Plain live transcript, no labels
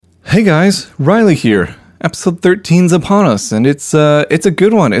Hey guys, Riley here. Episode 13's upon us, and it's a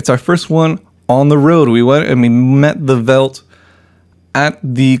good one. It's our first one on the road. We went and we met the Velt at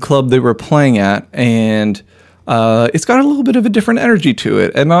the club they were playing at, and it's got a little bit of a different energy to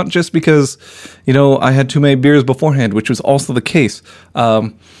it. And not just because, I had too many beers beforehand, which was also the case.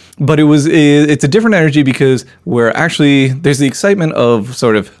 But it's a different energy because there's the excitement of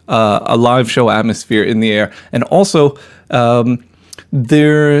sort of a live show atmosphere in the air, and also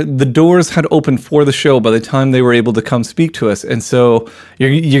the doors had opened for the show by the time they were able to come speak to us, and so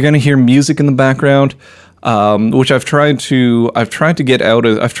you're going to hear music in the background, which I've tried to get out.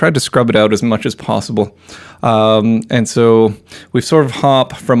 I've tried to scrub it out as much as possible, and so we've sort of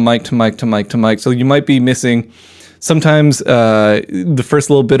hop from mic to mic to mic to mic. So you might be missing. Sometimes the first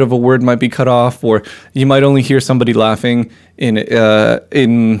little bit of a word might be cut off, or you might only hear somebody laughing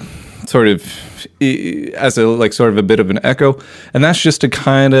in sort of as sort of a bit of an echo, and that's just to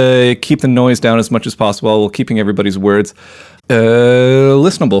kind of keep the noise down as much as possible while keeping everybody's words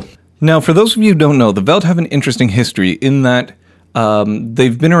listenable. Now, for those of you who don't know, the Velt have an interesting history in that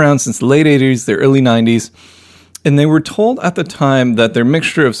they've been around since the late 80s, the early 90s. And they were told at the time that their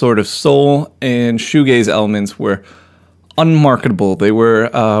mixture of sort of soul and shoegaze elements were unmarketable. They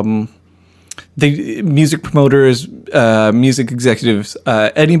were music promoters, music executives,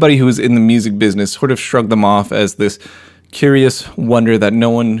 anybody who was in the music business sort of shrugged them off as this curious wonder that no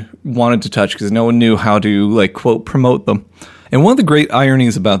one wanted to touch because no one knew how to, quote, promote them. And one of the great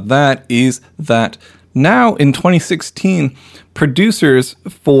ironies about that is that now in 2016, producers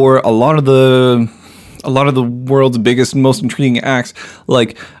for a lot of the world's biggest, most intriguing acts,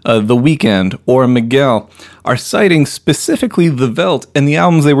 like The Weeknd or Miguel, are citing specifically the Velt and the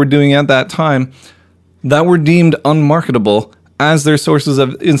albums they were doing at that time that were deemed unmarketable as their sources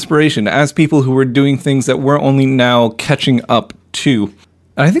of inspiration, as people who were doing things that we're only now catching up to.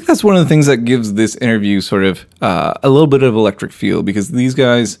 And I think that's one of the things that gives this interview sort of a little bit of electric feel, because these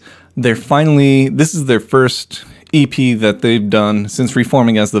guys, this is their first EP that they've done since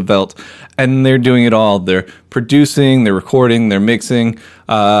reforming as the Velt, and they're doing it all. They're producing, they're recording, they're mixing.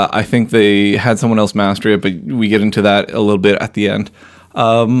 I think they had someone else master it, but we get into that a little bit at the end.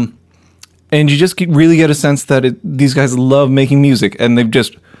 And you just really get a sense that these guys love making music, and they've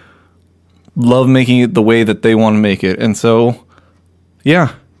just love making it the way that they want to make it. And so,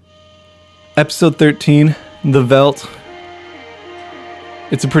 yeah, episode 13, the Velt.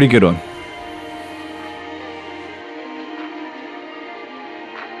 It's a pretty good one.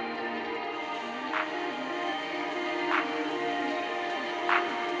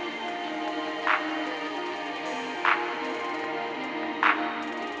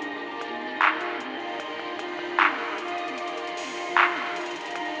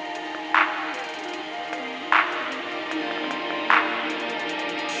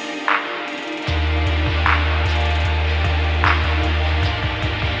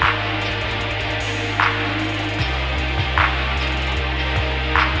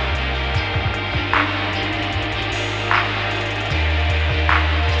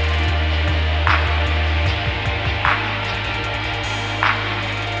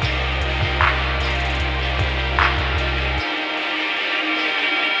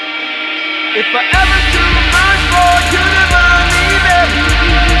 If I ever too much for you to believe it,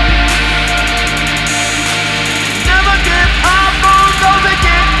 never give up on those that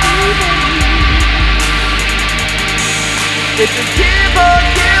get even. If you keep on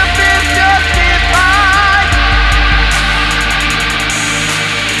giving, justified.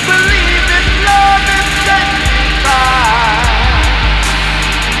 Believe that love is sanctified.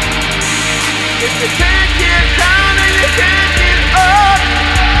 If you can't get down and you can't get up,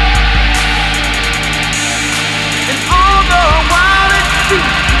 all the while it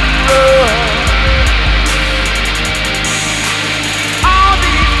seems to run. All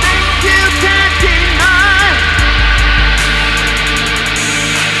these things you can't deny.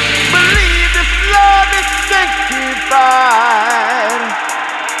 Believe this love is sanctified.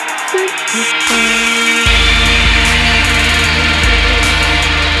 Sanctified.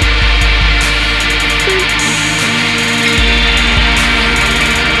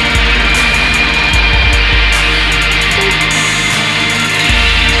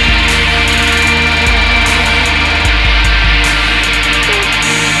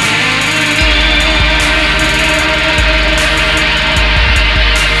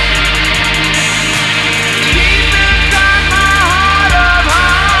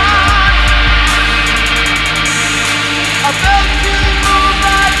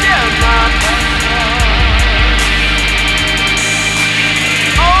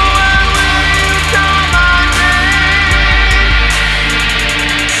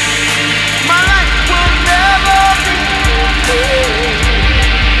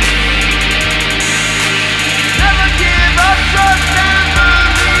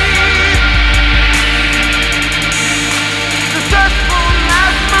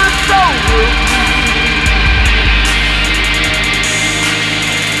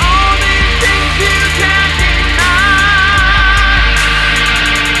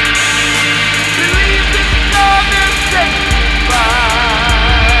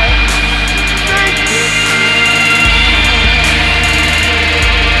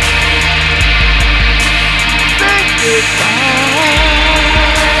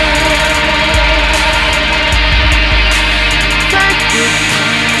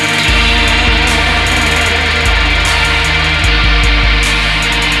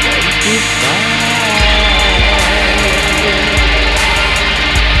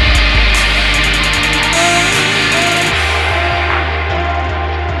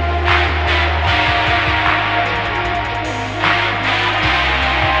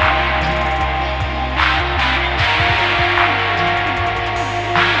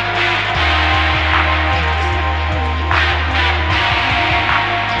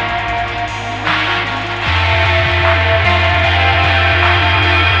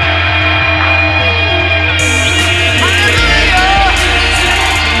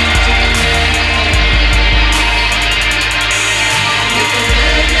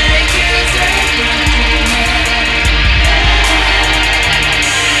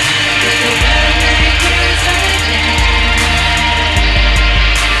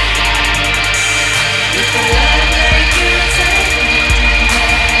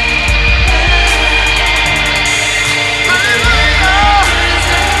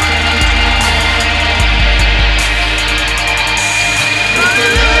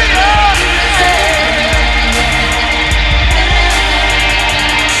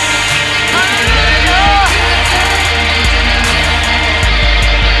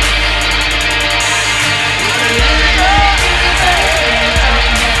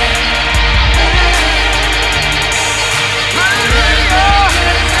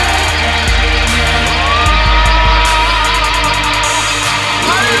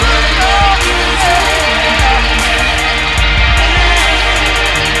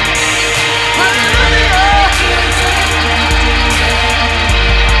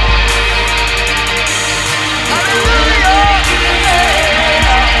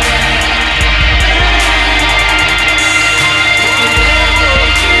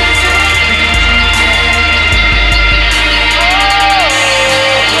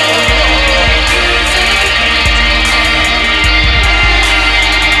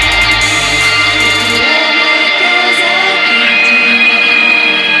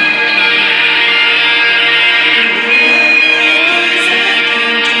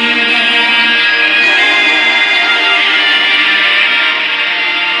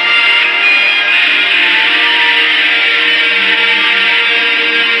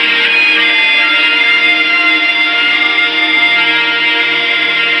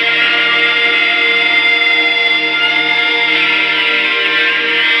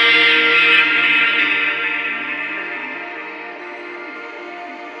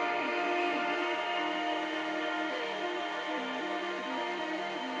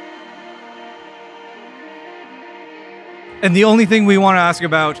 And the only thing we want to ask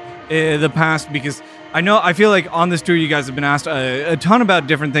about the past, because I feel like on this tour you guys have been asked a ton about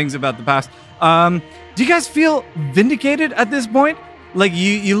different things about the past. Do you guys feel vindicated at this point? Like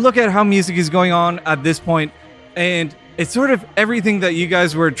you look at how music is going on at this point, and it's sort of everything that you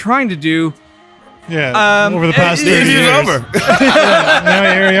guys were trying to do. Yeah, over the past 30 Interview's years. over.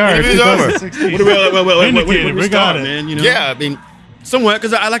 Now here we are. Interview's over. 2016. We got it. man. You know? Yeah, I mean, somewhat,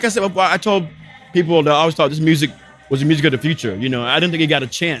 because like I said, I told people that I always thought this music was the music of the future. You know, I didn't think it got a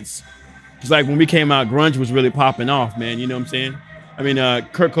chance. It's like when we came out, grunge was really popping off, man. You know what I'm saying? I mean,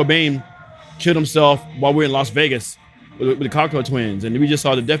 Kurt Cobain killed himself while we were in Las Vegas with the Cocteau Twins, and we just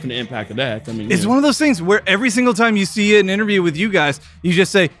saw the definite impact of that. I mean, It's one of those things where every single time you see an interview with you guys, you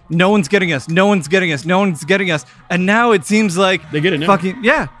just say, "No one's getting us. No one's getting us. No one's getting us." And now it seems like They get it now. fucking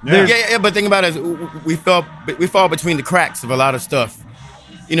Yeah. Yeah, but think about it, we fall between the cracks of a lot of stuff.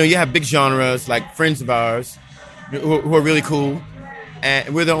 You know, you have big genres like friends of ours who are really cool,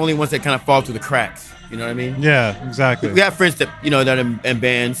 and we're the only ones that kind of fall through the cracks. You know what I mean? Yeah, exactly. We have friends that that are in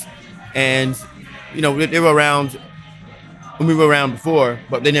bands, and they were around when we were around before,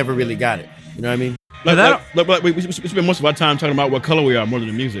 but they never really got it. You know what I mean? we spend most of our time talking about what color we are more than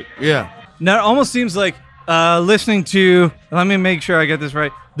the music. Yeah. Now it almost seems like listening to. Let me make sure I get this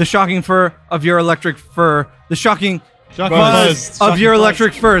right. The shocking fur of your electric fur. The shocking buzz of your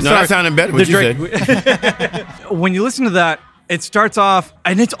electric fur. No, that sounded better. What you said. When you listen to that, it starts off,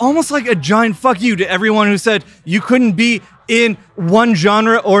 and it's almost like a giant fuck you to everyone who said you couldn't be in one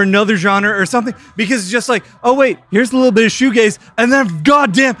genre or another genre or something, because it's just like, oh wait, here's a little bit of shoegaze, and then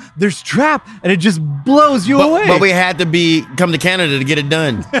goddamn, there's trap, and it just blows you away. But we had to come to Canada to get it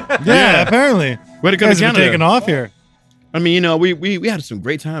done. Yeah, apparently. Way to come to You guys have Canada. taken off here. I mean, you know, we had some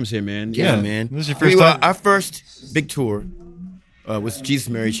great times here, man. Yeah, Yeah. man. This is your first time? Our first big tour was Jesus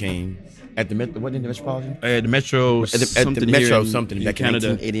Mary Chain at the Metropolitan. The Metro, At the something Metro here in- something in back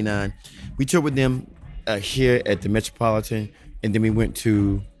Canada. in 1989. We toured with them here at the Metropolitan, and then we went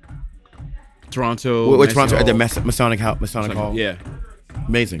to Toronto. Toronto at the Mexico. Masonic Hall. Yeah.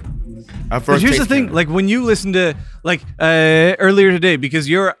 Amazing. Our But first. here's the taste thing, Canada. like when you listen to earlier today, because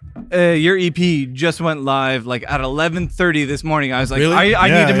your EP just went live like at 11:30 this morning. I was like, Really? I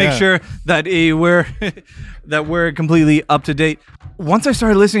Yeah, need to make yeah. sure that we're completely up to date. Once I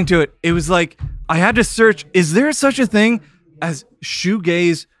started listening to it, it was like I had to search, is there such a thing as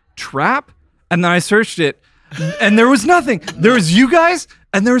shoegaze trap? And then I searched it, and there was nothing. There was you guys,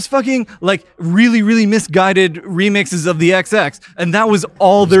 and there was fucking like really, really misguided remixes of the XX, and that was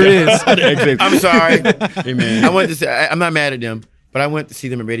all there is. I'm sorry. Hey, man. I went to see, I'm not mad at them, but I went to see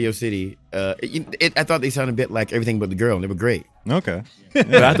them at Radio City. I thought they sounded a bit like Everything But the Girl, and they were great. Okay.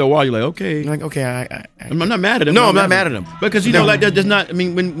 But after a while, you're like, okay. I'm like, okay, I'm not mad at them. No, I'm not mad at them. Because, you know, like, there's not, I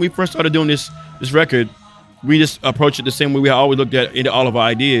mean, when we first started doing this record, we just approached it the same way we always looked at all of our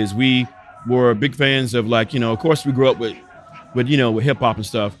ideas. We were big fans of, like, you know, of course we grew up with hip hop and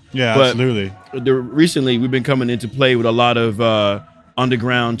stuff. Yeah, but absolutely. Recently, we've been coming into play with a lot of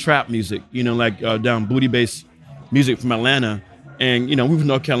underground trap music, you know, like down booty bass music from Atlanta. And, you know, we from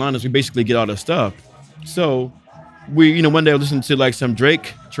North Carolina, so we basically get all that stuff. So we, you know, one day I listened to like some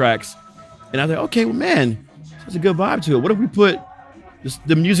Drake tracks, and I thought, okay, well, man, there's a good vibe to it. What if we put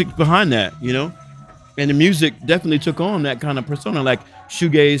the music behind that, you know? And the music definitely took on that kind of persona, like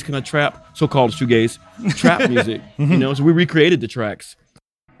shoegaze, kind of trap, so-called shoegaze, trap music, you know? So we recreated the tracks.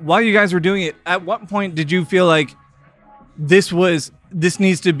 While you guys were doing it, at what point did you feel like this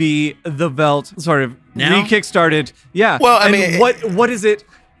needs to be the Velt sort of Now? re-kickstarted? Yeah. Well, I And mean, what is it?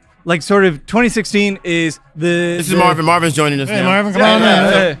 Like sort of 2016 is This is Marvin. Marvin's joining us Hey, now. Marvin, come on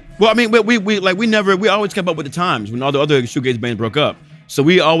in. Well, I mean, we always kept up with the times when all the other shoegaze bands broke up. So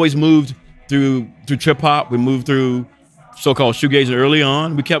we always moved through trip hop. We moved through so-called shoegazing early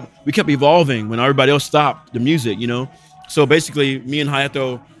on. We kept evolving when everybody else stopped the music, you know. So basically, me and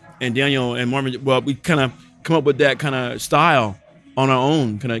Hayato and Daniel and Marvin, well, we kind of come up with that kind of style on our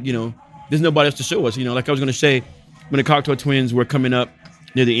own. Kind of, you know, there's nobody else to show us. You know, like I was going to say, when the Cocteau Twins were coming up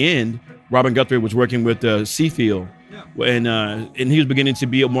near the end, Robin Guthrie was working with Seafield, and he was beginning to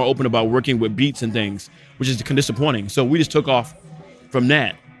be more open about working with beats and things, which is kind of disappointing. So we just took off from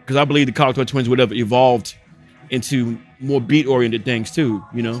that because I believe the Cocteau Twins would have evolved into more beat-oriented things too,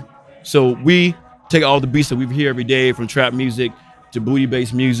 you know. So we take all the beats that we hear every day, from trap music to booty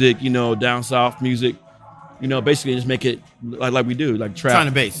bass music, you know, down south music, you know, basically just make it like we do, like trap. Trying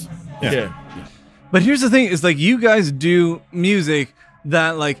to bass. Yeah. But here's the thing: is like you guys do music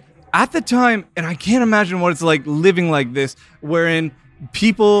that, like, at the time, and I can't imagine what it's like living like this, wherein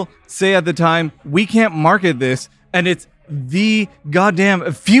people say at the time, we can't market this, and it's the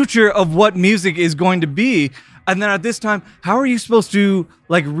goddamn future of what music is going to be. And then at this time, how are you supposed to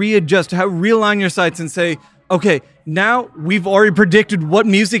like readjust, realign your sights and say, okay, now we've already predicted what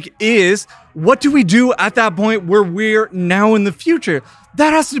music is. What do we do at that point where we're now in the future?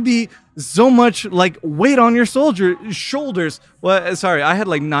 That has to be so much like weight on your shoulders. Well, sorry, I had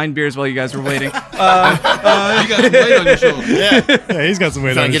like 9 beers while you guys were waiting. You got some weight on your shoulders. Yeah, he's got some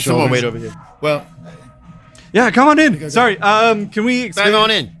weight Trying on to his get some more shoulders. weight over here. Well, Yeah, come on in. Sorry, can we dive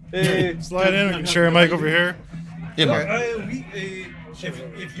on in. Slide in. We can share a mic over here. Yeah, Mark.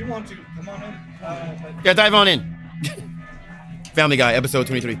 if you want to, come on in. Yeah, dive on in. Family Guy, episode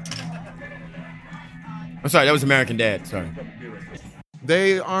 23. I'm sorry, that was American Dad. Sorry.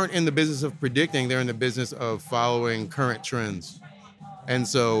 They aren't in the business of predicting. They're in the business of following current trends. And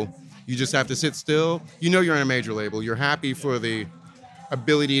so you just have to sit still. You know you're on a major label. You're happy for the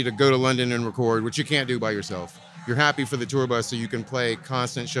ability to go to London and record, which you can't do by yourself. You're happy for the tour bus so you can play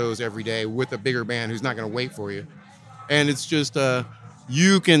constant shows every day with a bigger band who's not going to wait for you. And it's just,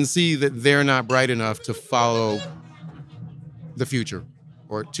 you can see that they're not bright enough to follow the future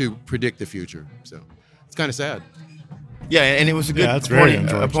or to predict the future. So it's kind of sad. Yeah, and it was a good Yeah, that's very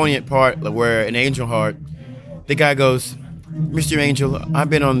poignant part where in Angel Heart, the guy goes, Mr. Angel, I've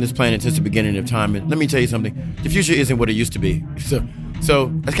been on this planet since the beginning of time, and let me tell you something. The future isn't what it used to be. So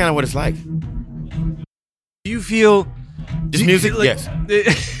that's kind of what it's like. Do you feel This music? like- Yes.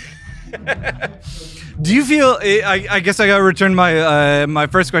 Do you feel? I guess I gotta return my my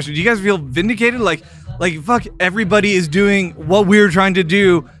first question. Do you guys feel vindicated? Like fuck, everybody is doing what we were trying to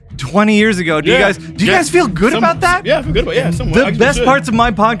do 20 years ago. Do you guys feel good about that? Yeah, I feel good about it. Yeah, somewhat. I The guess best we should. parts of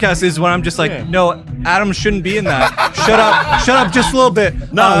my podcast is when I'm just like, no, Adam shouldn't be in that. Shut up, just a little bit.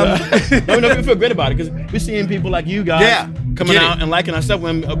 No, we feel great about it because we're seeing people like you guys coming get it. out and liking our stuff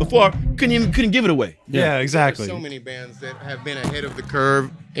when before couldn't give it away. Yeah, exactly. There's so many bands that have been ahead of the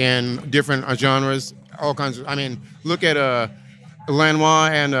curve in different genres, all kinds of. I mean, look at Lanois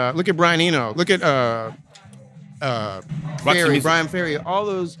and look at Brian Eno. Look at Ferry, music. Brian Ferry. All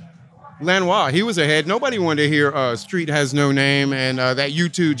those. Lanois, he was ahead. Nobody wanted to hear Street Has No Name and that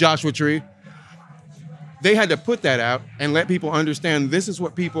U2 Joshua Tree. They had to put that out and let people understand this is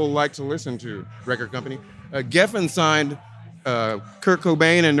what people like to listen to, record company. Geffen signed Kurt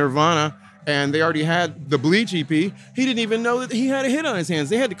Cobain and Nirvana, and they already had the Bleach EP. He didn't even know that he had a hit on his hands.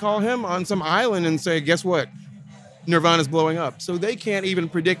 They had to call him on some island and say, guess what? Nirvana's blowing up. So they can't even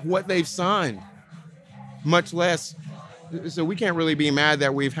predict what they've signed, much less. So we can't really be mad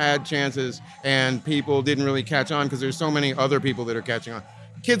that we've had chances and people didn't really catch on because there's so many other people that are catching on.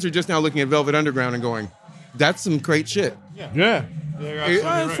 Kids are just now looking at Velvet Underground and going, that's some great shit. Yeah.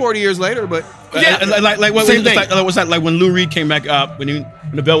 40 years later, but Like what Same thing. was that like when Lou Reed came back up when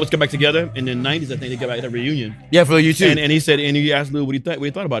the Velvets got back together in the 90s? I think they got back at a reunion. Yeah, for you too. And he said, and he asked Lou what he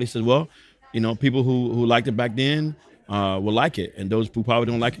thought about it. He said, well, people who liked it back then will like it, and those who probably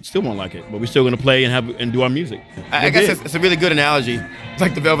don't like it still won't like it. But we're still going to play and do our music. I guess it's a really good analogy. It's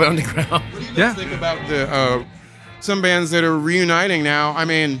like the Velvet Underground. Yeah. think about the some bands that are reuniting now. I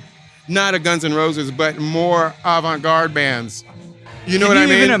mean, not a Guns N' Roses, but more avant-garde bands. You know what I Can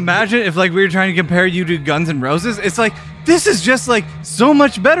you mean? even imagine if like we were trying to compare you to Guns N' Roses? It's like this is just like so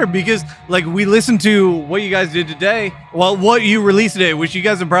much better because like we listened to what you guys did today. Well, what you released today, which you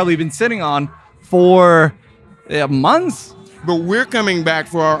guys have probably been sitting on for months. But we're coming back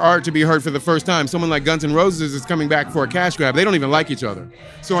for our art to be heard for the first time. Someone like Guns N' Roses is coming back for a cash grab. They don't even like each other.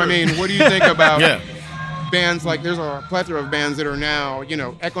 So, I mean, what do you think about bands like, there's a plethora of bands that are now,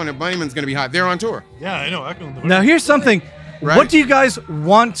 Echo and the Bunnymen's going to be hot. They're on tour. Yeah, I know. Now here's something. Right? What do you guys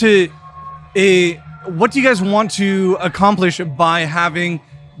want to accomplish by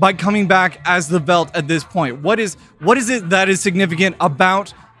coming back as the Velt at this point? What is it that is significant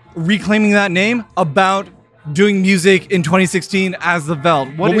about reclaiming that name, about doing music in 2016 as the Velt?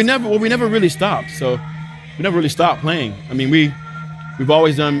 We never really stopped. So we never really stopped playing. I mean, we've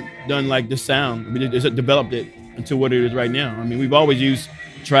always done like this sound. We just developed it into what it is right now. I mean, we've always used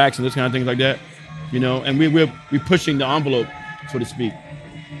tracks and those kind of things like that, and we're pushing the envelope, so to speak.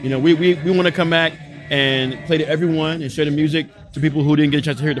 We want to come back and play to everyone and share the music to people who didn't get a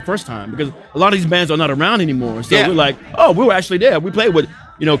chance to hear it the first time, because a lot of these bands are not around anymore. So we're like, oh, we were actually there. We played with,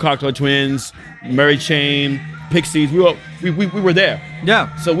 Cocktail Twins, Mary Chain, Pixies. We were there.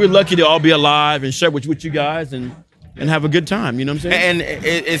 Yeah. So we're lucky to all be alive and share with you guys and have a good time. You know what I'm saying? And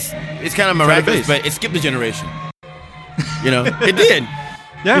it's kind of miraculous, but it skipped a generation. It did.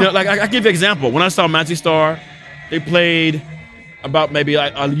 Yeah. Like I give you an example. When I saw Manti Star, they played about maybe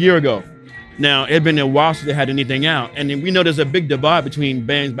like a year ago. Now, it had been a while since they had anything out. And then we know there's a big divide between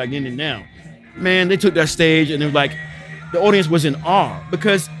bands back then and now. Man, they took that stage and it was like, the audience was in awe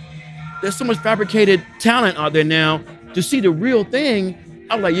because there's so much fabricated talent out there now. To see the real thing,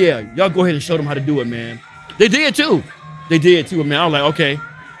 I was like, yeah, y'all go ahead and show them how to do it, man. They did too. Man. I was like, okay,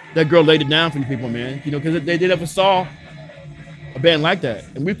 that girl laid it down for the people, man. You know, because they never saw a band like that,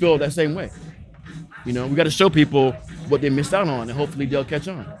 and we feel that same way. You know, we got to show people what they missed out on, and hopefully they'll catch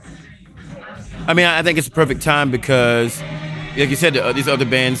on. I mean, I think it's a perfect time because, like you said, these other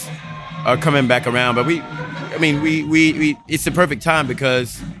bands are coming back around. But we it's the perfect time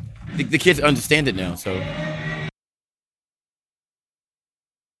because the kids understand it now. So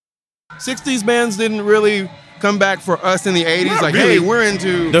 60s bands didn't really come back for us in the 80s. Not like, really. hey, we're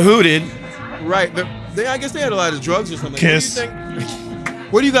into the Who did. right. I guess they had a lot of drugs or something. Kiss.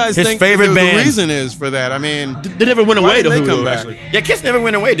 What do you guys His think favorite the band. reason is for that? I mean, They never went Why away. didn't The they Who come back? actually. Yeah, Kiss never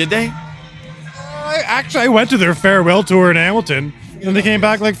went away, did they? I went to their farewell tour in Hamilton, and they came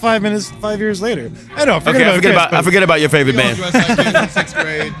back like 5 years later. I know. I forget about your favorite we all band. dressed like Kiss in sixth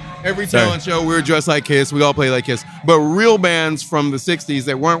grade. Every talent show, we were dressed like Kiss. We all play like Kiss. But real bands from the 60s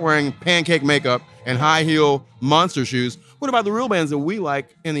that weren't wearing pancake makeup and high heel monster shoes. What about the real bands that we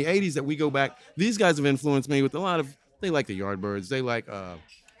like in the 80s that we go back? These guys have influenced me with a lot of, they like the Yardbirds. They like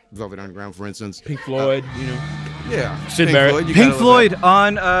Velvet Underground, for instance. Pink Floyd, you know. Yeah. Sid Barrett. you Pink gotta love Floyd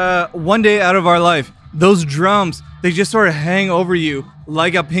on One Day Out of Our Life. Those drums, they just sort of hang over you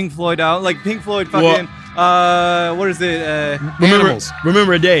like a Pink Floyd out. Like Pink Floyd fucking, what is it?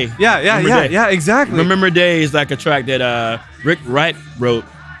 Remember a Day. Yeah, exactly. Remember a Day is like a track that Rick Wright wrote,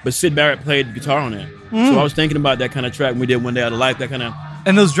 but Sid Barrett played guitar on it. So I was thinking about that kind of track when we did One Day Out of Life. That kind of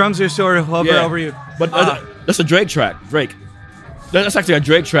And those drums are sort of hover over you. But that's a Drake track. Drake. That's actually a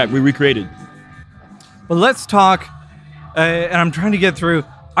Drake track we recreated. But let's talk, and I'm trying to get through.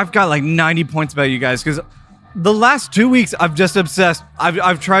 I've got like 90 points about you guys because the last 2 weeks I've just obsessed.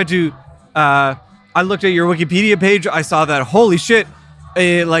 I've tried to. I looked at your Wikipedia page. I saw that holy shit.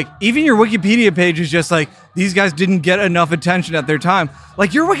 Like even your Wikipedia page is just like these guys didn't get enough attention at their time.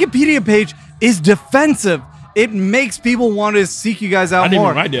 Like your Wikipedia page is defensive. It makes people want to seek you guys out I didn't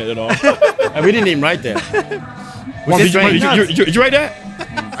more. even write that at all. We didn't even write that. Did you write that?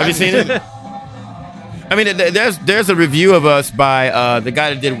 Have you seen it? I mean, there's a review of us by the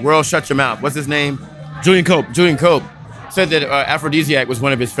guy that did World Shut Your Mouth. What's his name? Julian Cope. Julian Cope. Said that Aphrodisiac was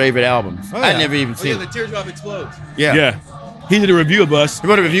one of his favorite albums. Oh, I'd yeah. never even that. seen The it. teardrop explodes. Yeah. Yeah. He did a review of us. He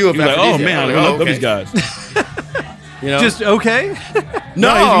wrote a review of He was like, Aphrodisiac. oh man, I'm I like, love okay. these guys. You know? Just okay.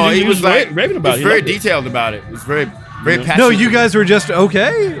 no, he he was was like raving about it. He He was very loved it. detailed about it. He was very passionate. No, you guys were just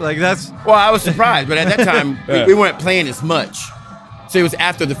okay. Like that's. Well, I was surprised, but at that time Yeah. we weren't playing as much, so it was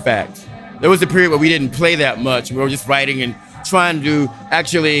after the fact. There was a period where we didn't play that much. We were just writing and trying to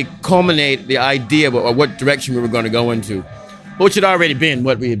actually culminate the idea of what direction we were going to go into, which had already been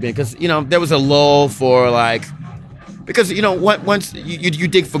what we had been. Because there was a lull for because once you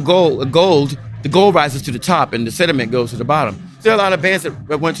dig for gold, the gold rises to the top and the sediment goes to the bottom. There are a lot of bands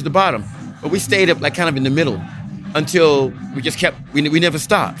that went to the bottom, but we stayed up like kind of in the middle until we just kept. We never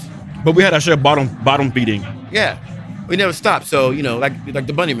stopped. But we had our share of bottom feeding. Yeah, we never stopped. So like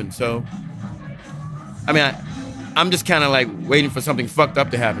the Bunnymen. So, I mean, I'm just kind of like waiting for something fucked up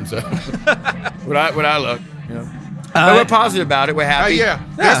to happen. So, with our luck, but we're positive about it. We're happy. Yeah,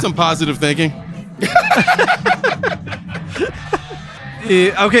 there's some positive thinking.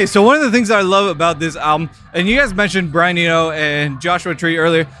 Okay, so one of the things I love about this album, and you guys mentioned Brian Eno and Joshua Tree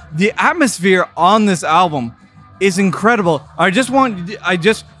earlier, the atmosphere on this album is incredible. I just want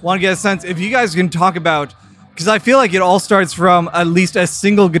to get a sense if you guys can talk about, because I feel like it all starts from at least a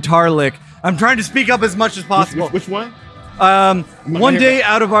single guitar lick. I'm trying to speak up as much as possible. Which one? One Day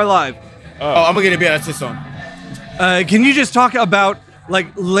Out of Our Life. Oh, I'm gonna get a bit of this song. Can you just talk about like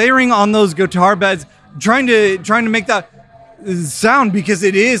layering on those guitar beds, trying to make that sound, because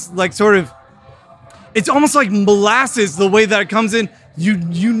it is like sort of, it's almost like molasses the way that it comes in.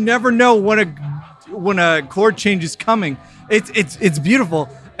 You never know when a chord change is coming. It's beautiful,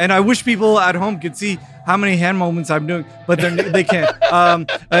 and I wish people at home could see how many hand movements I'm doing, but they can't.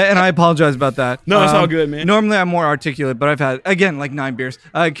 And I apologize about that. No, it's all good, man. Normally I'm more articulate, but I've had again like 9 beers.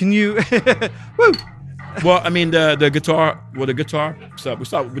 Can you? Woo. Well, I mean the guitar. So we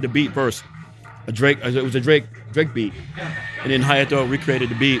start with the beat first. It was a Drake beat, and then Hayato recreated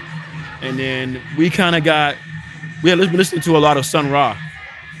the beat, and then we kind of we had been listening to a lot of Sun Ra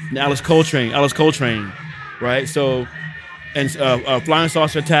and Alice Coltrane, right? So, and Flying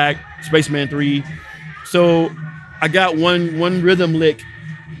Saucer Attack, Spaceman 3. So I got one rhythm lick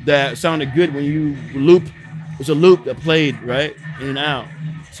that sounded good when you loop. It was a loop that played right in and out.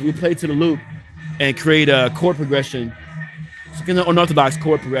 So we played to the loop and create a chord progression, an unorthodox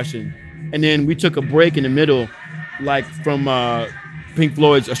chord progression. And then we took a break in the middle, like from Pink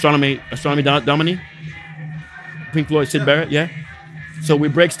Floyd's Astronomy Domini. Pink Floyd, Sid Barrett, yeah. So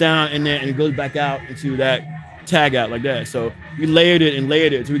it breaks down in there and it goes back out into that tag out like that. So we layered it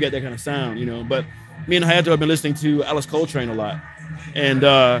until we got that kind of sound, you know. But me and Hayato have been listening to Alice Coltrane a lot. And,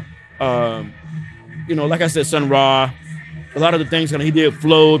 you know, like I said, Sun Ra, a lot of the things he did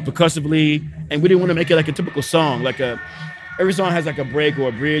flowed percussively, and we didn't want to make it like a typical song. Every song has like a break or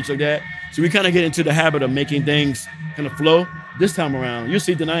a bridge like that. So we kind of get into the habit of making things kind of flow. This time around, you'll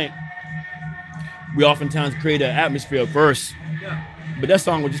see tonight, we oftentimes create an atmosphere first, but that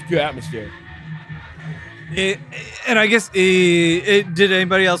song was just pure atmosphere. And I guess, did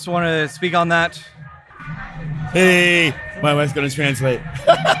anybody else want to speak on that? Hey, my wife's gonna translate.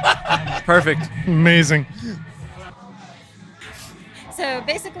 Perfect. Amazing. So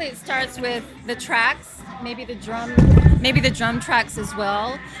basically, it starts with the tracks, maybe the drum tracks as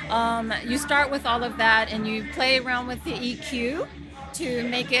well. You start with all of that, and you play around with the EQ to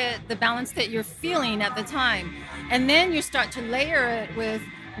make it the balance that you're feeling at the time, and then you start to layer it with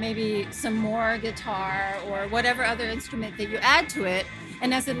maybe some more guitar or whatever other instrument that you add to it.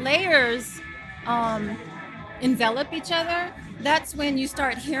 And as the layers envelop each other, that's when you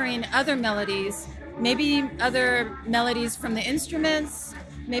start hearing other melodies, maybe other melodies from the instruments,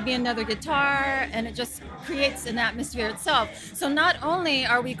 maybe another guitar, and it just creates an atmosphere itself. So not only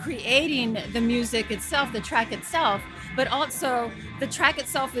are we creating the music itself, the track itself, but also the track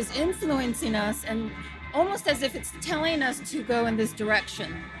itself is influencing us, and almost as if it's telling us to go in this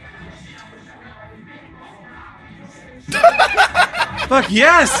direction. Fuck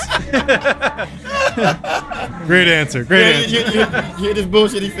yes! Great answer. Great answer. You hear this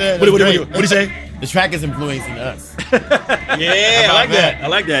bullshit he said? What did he say? The track is influencing us. Yeah, I like that. I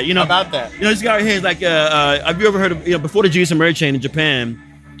like that. You know, About that. You know, this guy right here is like, have you ever heard of, you know, before the Jesus and Mary Chain in Japan,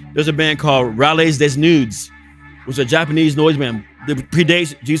 there's a band called Raleigh des Nudes, which was a Japanese noise band. That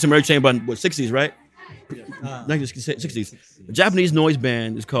predates Jesus and Mary Chain by, 60s, right? 60s. A Japanese noise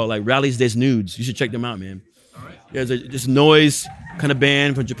band is called like Raleigh des Nudes. You should check them out, man. There's this noise kind of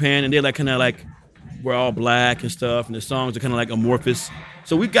band from Japan, and they're like kind of like, we're all black and stuff, and the songs are kind of like amorphous.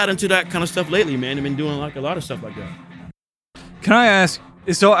 So we got into that kind of stuff lately, man. I've been doing like a lot of stuff like that. Can I ask?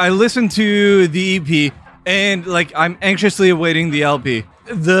 So I listened to the EP, and like I'm anxiously awaiting the LP.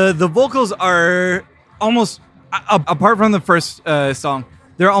 The vocals are almost, apart from the first song,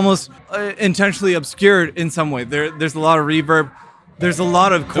 they're almost intentionally obscured in some way. There's a lot of reverb. There's a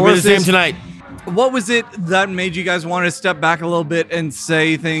lot of It'll be the choruses. same tonight. What was it that made you guys want to step back a little bit and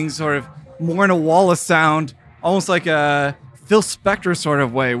say things sort of more in a Wallace sound, almost like a Phil Spector sort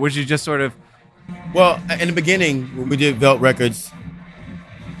of way? Would you just sort of... Well, in the beginning, when we did Velt Records,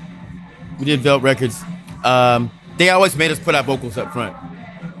 they always made us put our vocals up front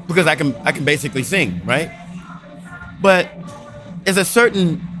because I can basically sing, right? But there's a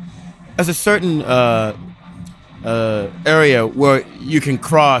certain area where you can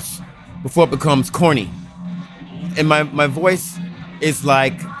cross before it becomes corny, and my voice is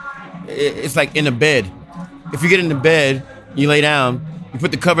like, it's like in a bed. If you get into bed, you lay down, you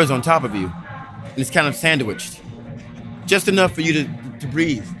put the covers on top of you, and it's kind of sandwiched, just enough for you to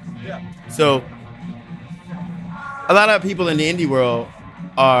breathe. Yeah. So a lot of people in the indie world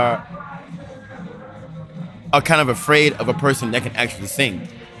are kind of afraid of a person that can actually sing,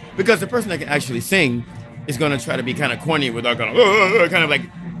 because the person that can actually sing is going to try to be kind of corny with our kind of like,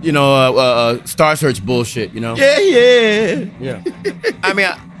 you know, Star Search bullshit, you know? Yeah. I mean,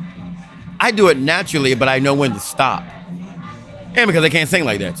 I do it naturally, but I know when to stop. And because I can't sing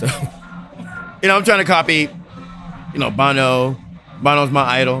like that, so. You know, I'm trying to copy, you know, Bono. Bono's my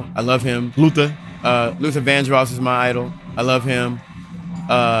idol. I love him. Luther. Luther Vandross is my idol. I love him.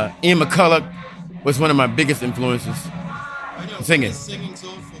 Ian McCulloch was one of my biggest influences. Singing.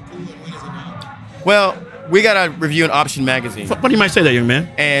 Well, we got a review in Option Magazine. Funny you might say that, young man.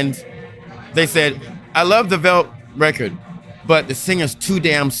 And they said, I love the Velt record, but the singer's too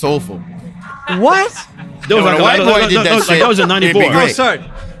damn soulful. What? That was a white boy did that shit. That was in '94. It'd be Oh, great. sorry.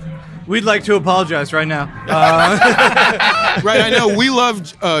 We'd like to apologize right now. Right, I know. We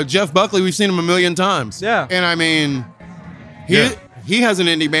love Jeff Buckley. We've seen him a million times. Yeah. And I mean, he has an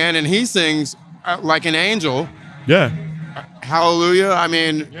indie band, and he sings like an angel. Yeah. Hallelujah. I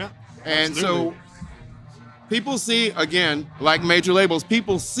mean, Yeah, and absolutely. so people see, again, like major labels,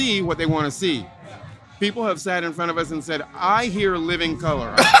 people see what they want to see. People have sat in front of us and said, I hear living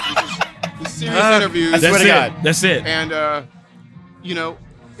color. Serious interviews. I swear to God. That's it. And, you know,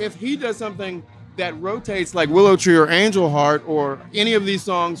 if he does something that rotates like Willow Tree or Angel Heart or any of these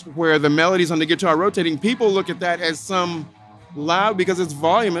songs where the melodies on the guitar are rotating, people look at that as some loud, because it's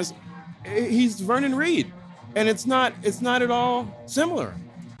voluminous. He's Vernon Reed. and it's not at all similar.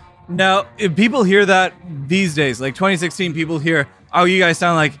 Now, if people hear that these days, like 2016, people hear, "Oh, you guys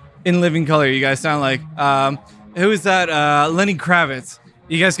sound like In Living Color. You guys sound like who is that? Lenny Kravitz.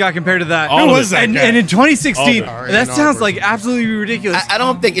 You guys got compared to that. Who was that and, guy? and in 2016, All of it. that sounds like absolutely ridiculous. I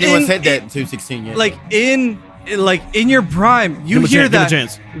don't think anyone In- said that in 216 yet. Like in your prime, you Give him a hear chance, give him a that.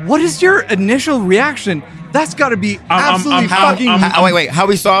 chance. What is your initial reaction? That's got to be absolutely fucking. wait. How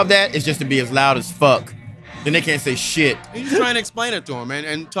we solve that is just to be as loud as fuck. Then they can't say shit. You're just trying to explain it to them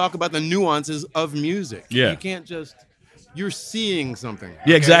and talk about the nuances of music. Yeah. You can't just. You're seeing something. Yeah,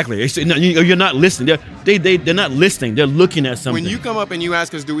 okay? exactly. No, you're not listening. They're not listening. They're looking at something. When you come up and you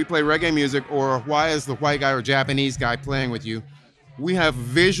ask us, do we play reggae music or why is the white guy or Japanese guy playing with you? We have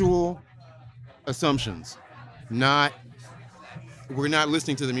visual assumptions, we're not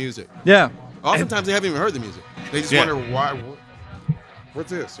listening to the music. Yeah. Oftentimes they haven't even heard the music. They just Yeah. wonder why. What's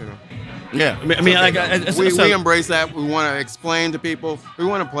this? You know. Yeah. I mean, like, We embrace that. We want to explain to people. We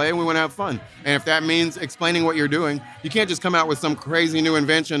want to play and we want to have fun. And if that means explaining what you're doing, you can't just come out with some crazy new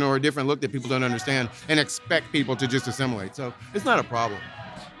invention or a different look that people don't understand and expect people to just assimilate. So it's not a problem.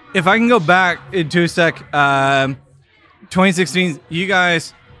 If I can go back into a sec, 2016, you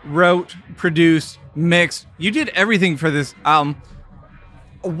guys wrote, produced, mixed. You did everything for this album.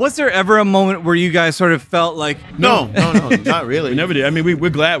 Was there ever a moment where you guys sort of felt like No, not really. we never did. I mean, we're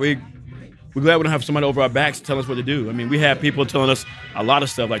glad we don't have somebody over our backs to tell us what to do. I mean, we have people telling us a lot of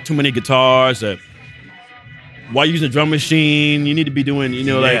stuff, like too many guitars, why you using a drum machine, you need to be doing,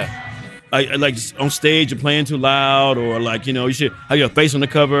 like on stage you're playing too loud, or like, you should have your face on the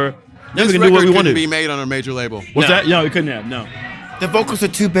cover. Then This we can do what record we want couldn't to. be made on a major label. What's No. that? No, we couldn't have. No. The vocals are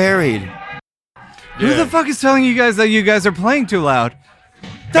too buried. who the fuck is telling you guys that you guys are playing too loud?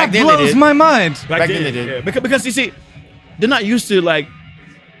 That Back then they blows did. my mind. Back then they did. Yeah. Because you see, they're not used to like.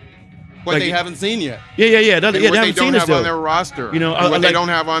 What Like- they haven't seen yet. Yeah. They And what haven't they seen don't this have on though. their roster. You know, and what they like- don't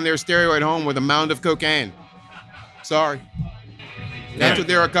have on their stereo at home with a mound of cocaine. Sorry. That's what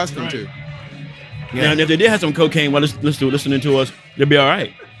they're accustomed to. Now, if they did have some cocaine while listening to us, they'd be all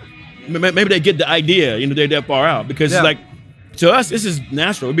right. Maybe they get the idea. They're that far out because Yeah. like to us, this is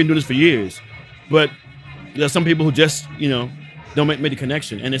natural. We've been doing this for years, but there's some people who just don't make the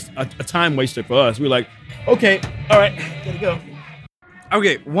connection, and it's a time waster for us. We're like, okay, all right, gotta go.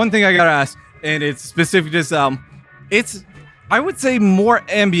 Okay, one thing I gotta ask, and it's specific to this album. It's, I would say, more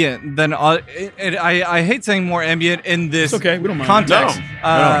ambient than. And I hate saying more ambient in this It's okay, we don't mind. context,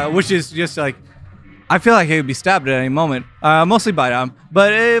 No. which is just like, I feel like I could be stabbed at any moment, mostly by them,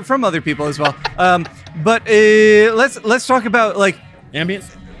 but from other people as well. But let's talk about like Ambience.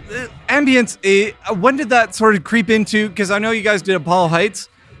 ambience. When did that sort of creep into? Because I know you guys did Apollo Heights,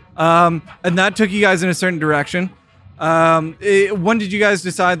 and that took you guys in a certain direction. When did you guys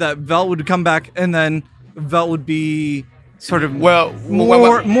decide that Velt would come back, and then Velt would be sort of more ambient,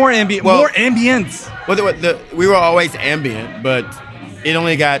 well- more ambience? Well, we were always ambient, but it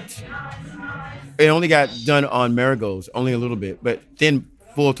only got done on Marigolds, only a little bit, but then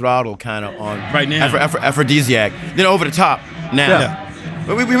full throttle kind of on Right now. Aphrodisiac, then over the top now. Yeah.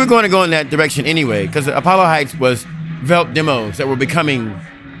 But we were going to go in that direction anyway, because Apollo Heights was Velt demos that were becoming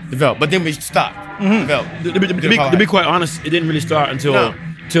the Velt, but then we stopped Mm-hmm. Velt. To be quite honest, it didn't really start until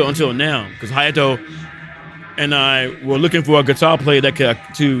now, because Hayato and I were looking for a guitar player that could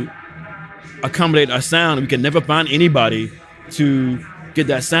to accommodate our sound. We could never find anybody to get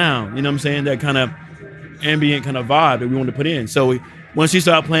that sound. You know what I'm saying? That kind of ambient kind of vibe that we wanted to put in. So when she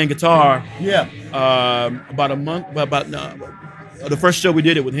started playing guitar, about a month, the first show we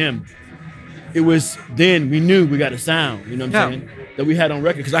did it with him. It was then we knew we got a sound. You know what I'm saying? That we had on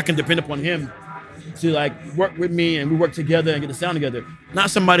record, because I can depend upon him to like work with me, and we work together and get the sound together. Not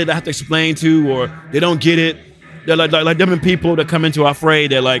somebody that I have to explain to, or they don't get it. They're like different people that come into our fray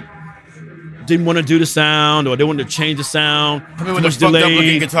that like didn't want to do the sound, or they wanted to change the sound. Come in with a fucked up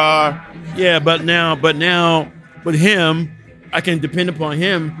looking guitar. Yeah, but now with him, I can depend upon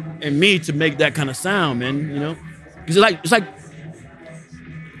him and me to make that kind of sound, man. Because it's like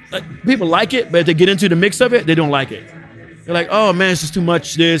people like it, but if they get into the mix of it, they don't like it. They're like, oh man, it's just too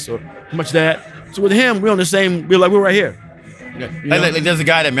much this or too much that. So with him, we're on the same. We're right here. Like there's a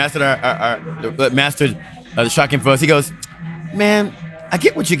guy that mastered the shocking for us. He goes, man, I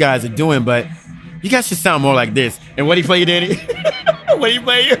get what you guys are doing, but you guys should sound more like this. And what do you play, Danny? What do you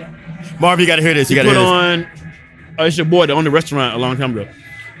play? Marv, you gotta hear this. You He gotta put hear this. on. It's your boy that owned the restaurant a long time ago.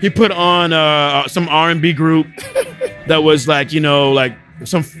 He put on some R&B group that was like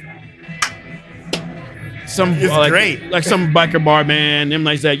some great. like some biker bar band. I'm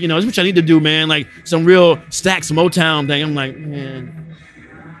like that. This is what I need to do, man. Like some real Stax Motown thing. I'm like, man.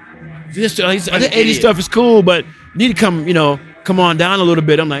 the 80s stuff is cool, but you need to come on down a little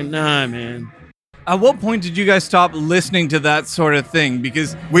bit. I'm like, nah, man. At what point did you guys stop listening to that sort of thing?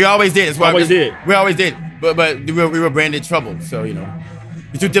 Because We always did. That's why Always did. We always did. But we were branded trouble, so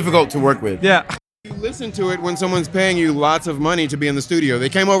it's too difficult to work with. yeah, You listen to it when someone's paying you lots of money to be in the studio. They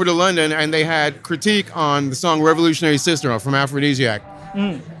came over to London and they had critique on the song Revolutionary Sister from Aphrodisiac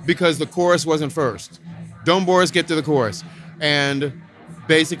because the chorus wasn't first. Don't Boris get to the chorus. And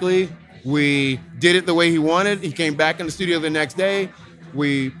basically, we did it the way he wanted. He came back in the studio the next day.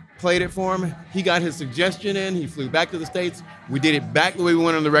 We played it for him. He got his suggestion in. He flew back to the States. We did it back the way we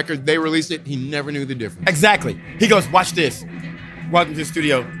went on the record. They released it. He never knew the difference. Exactly. He goes, watch this. Walked into the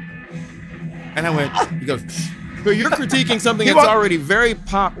studio. And I went, he goes, But you're critiquing something He that's walked- already very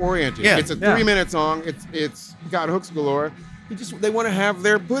pop oriented. Yeah. It's a Yeah. 3-minute song. It's got hooks galore. They want to have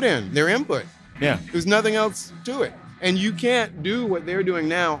their input. yeah. There's nothing else to it. And you can't do what they're doing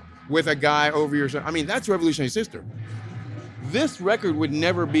now with a guy over your shoulder. I mean, that's Revolutionary Sister. This record would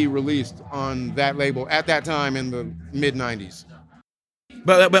never be released on that label at that time in the mid 90s.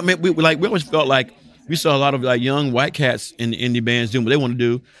 But we always felt like we saw a lot of like young white cats in indie bands doing what they want to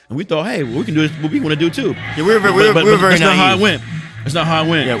do, and we thought, hey, well, we can do this, what we want to do too. Yeah, we were very that's not how it naive. went. That's not how it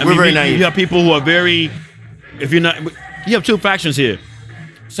went. Yeah, we're very naive. You have people who are very. If you're not, you have two factions here.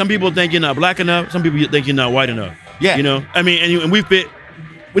 Some people think you're not black enough. Some people think you're not white enough. Yeah. I mean, and we fit.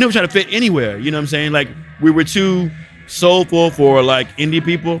 We never try to fit anywhere. You know what I'm saying? Like we were too soulful for like indie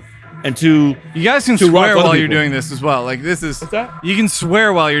people, and too. you guys can To rock swear other while you're people. doing this as well. Like this is What's that? you can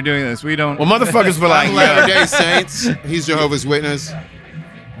swear while you're doing this. We don't. Well, motherfuckers were like, Latter-day Saints, he's Jehovah's Witness.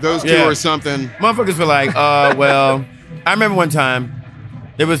 Those two Yeah. are something. motherfuckers were like, well, I remember one time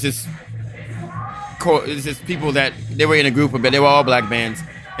there was this people that they were in a group, but they were all black bands,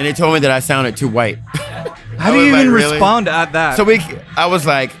 and they told me that I sounded too white. How I do you was even like, really? respond at that? So I was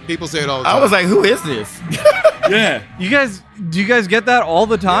like, People say it all the time. I was like, who is this? Yeah. do you guys get that all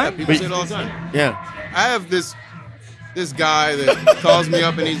the Yeah, time? people say it all the time. Yeah. I have this guy that calls me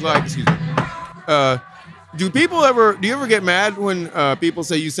up and he's like, excuse me, do you ever get mad when people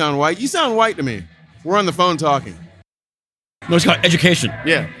say you sound white? You sound white to me. We're on the phone talking. No, it's called education.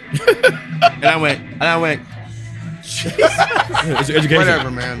 Yeah. and I went, It's education.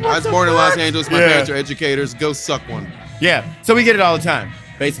 Whatever, man. I was born in Los Angeles. My Yeah. parents are educators. Go suck one. yeah. So we get it all the time,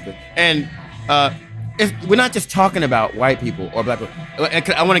 basically. And we're not just talking about white people or black people.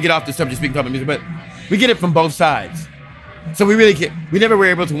 I want to get off the subject speaking about music, but we get it from both sides. So we never were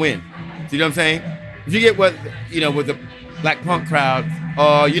able to win. See what I'm saying? If you get with the black punk crowd,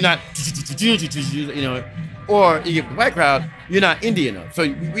 you're not, or you get the white crowd, you're not indie enough. So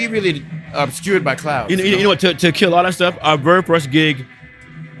we really are obscured by clouds. You know what? To kill all that stuff, our very first gig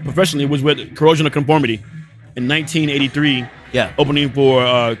professionally was with Corrosion of Conformity in 1983. Yeah. Opening for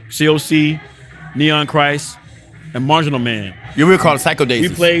COC, Neon Christ, and Marginal Man. We were called Psycho Daisies.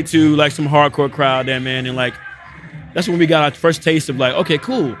 We played to like some hardcore crowd there, man, and like that's when we got our first taste of like, okay,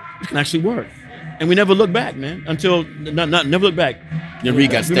 cool, this can actually work. And we never looked back, man, until never looked back. Then we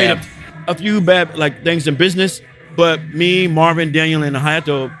got We made stabbed. a few bad like things in business, but me, Marvin, Daniel, and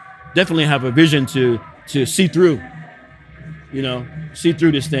Hayato definitely have a vision to see through, see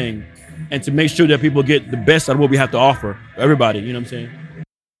through this thing, and to make sure that people get the best out of what we have to offer everybody. You know what I'm saying?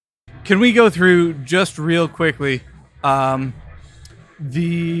 Can we go through just real quickly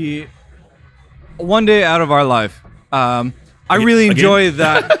the One Day Out of Our Life? I really Again? enjoy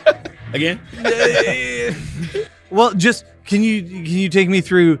that. Again, Well, just can you take me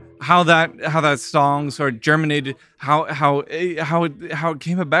through how that song sort of germinated, how it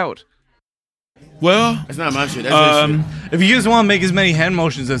came about? well, That's not my shit. That's his shit. If you just want to make as many hand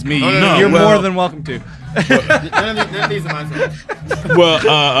motions as me, no, you're well- more than welcome to. None of these are mine.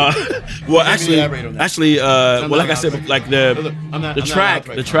 well, actually, elaborate on that. well, like I said, like Look, I'm not the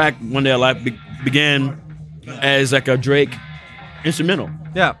allowed track One Day of Life began as like a Drake instrumental,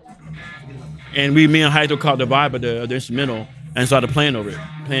 Yeah. and me and Haito caught the vibe of the instrumental and started playing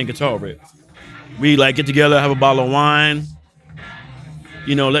guitar over it. We like get together, have a bottle of wine,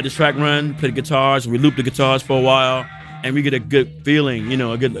 let the track run, play the guitars, we loop the guitars for a while, and we get a good feeling,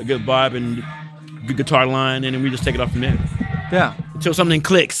 a good vibe and good guitar line, and then we just take it off from there Yeah. until something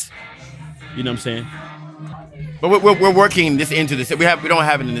clicks. You know what I'm saying? But we're working this into the set. We don't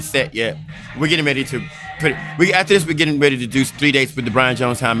have it in the set yet. We're getting ready to put it. After this, we're getting ready to do 3 dates with the Brian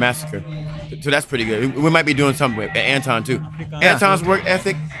Jonestown Massacre. So that's pretty good. We might be doing something with Anton too. Anton's work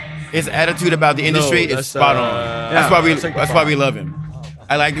ethic, his attitude about the industry is that's, spot on. yeah. That's why we love him.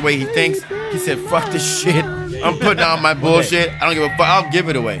 I like the way he thinks. He said, "Fuck this shit. I'm putting out my bullshit. I don't give a fuck. I'll give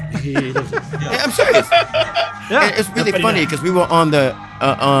it away." Yeah, I'm serious. Yeah. And it's really funny because we were on the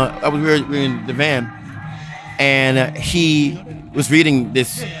we were in the van, and he was reading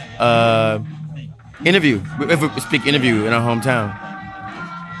this interview in our hometown,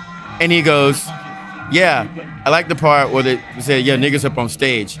 and he goes, "Yeah, I like the part where they said, yeah, niggas up on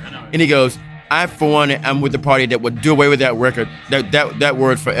stage," and he goes, "I for one am with the party that would do away with that record, that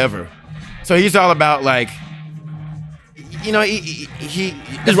word forever." So he's all about like, you know,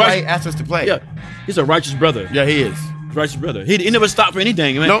 that's why he asked us to play. Yeah, he's a righteous brother. Yeah, he is. Righteous brother. He never stopped for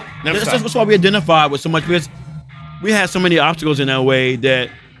anything. Man. Nope, never stopped. That's why we identify with so much, because we had so many obstacles in our way that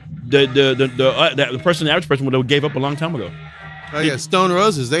the average person would have gave up a long time ago. Oh yeah, Stone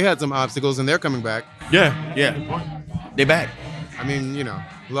Roses. They had some obstacles, and they're coming back. Yeah, They back. I mean, you know,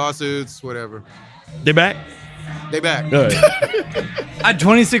 lawsuits, whatever. they back. They back. All right. At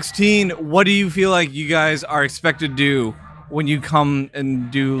 2016, what do you feel like you guys are expected to do when you come and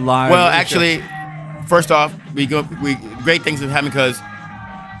do live? Well, actually, first off, great things have happened because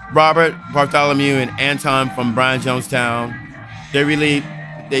Robert Bartholomew and Anton from Brian Jonestown,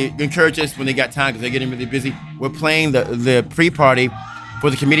 they encourage us when they got time because they're getting really busy. We're playing the pre-party for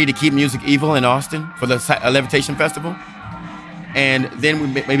the Committee to Keep Music Evil in Austin for the Levitation Festival. And then we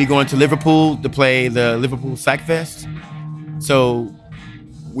may be going to Liverpool to play the Liverpool Psych Fest. So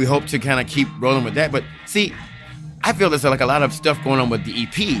we hope to kind of keep rolling with that. But see, I feel there's like a lot of stuff going on with the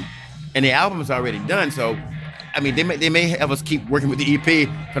EP, and the album is already done. So, I mean, they may have us keep working with the EP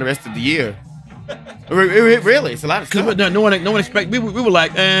for the rest of the year. Really, it's a lot of stuff. No one expect. We were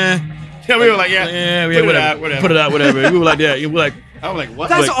like, Yeah, we were like, whatever. Put it out, whatever. We were like that. We were like, I was like, what?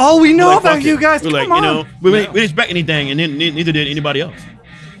 That's like- all we know like, about fuck you it. guys. we're Come like, on. you know, we didn't expect anything, and then neither did anybody else.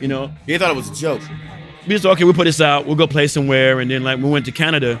 You know, They thought it was a joke. we just okay. We'll put this out. We'll go play somewhere, and then like we went to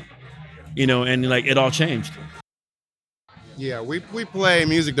Canada, you know, and like it all changed. Yeah, we play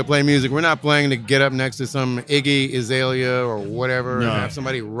music to play music. We're not playing to get up next to some Iggy Azalea or whatever No. and have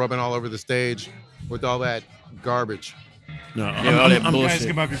somebody rubbing all over the stage with all that garbage. No, all that You guys bullshit.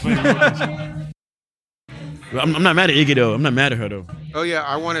 come up and play the I'm not mad at Iggy though. I'm not mad at her though. Oh yeah,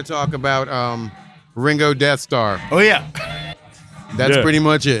 I want to talk about Ringo Death Star. Oh yeah, That's Yeah. pretty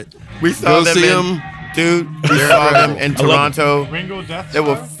much it. we saw Go them. see in, 'em. dude. We saw them in I love Toronto. Ringo Death They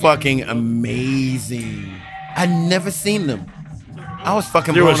were Star? fucking amazing. I'd never seen them. I was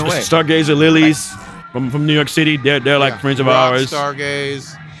fucking There blown was away. Stargazer Lilies from New York City. They're like Yeah. friends of Rock, ours.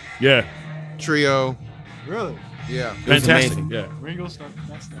 Stargaze, Yeah, Trio. Really? Yeah. It was fantastic. amazing. Yeah. Ringo Star?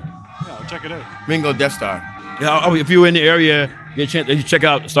 That's the, yeah, I'll check it out. Ringo Death Star. Yeah, if you're in the area, get a chance to check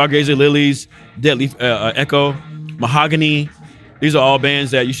out Stargazer Lilies, Dead Leaf Echo, Mahogany. These are all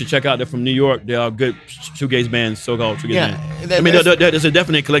bands that you should check out. They're from New York. They are good shoegaze bands, so-called shoegaze Yeah, bands. I mean, there's a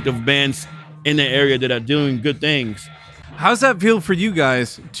definite collective of bands in the area that are doing good things. How's that feel for you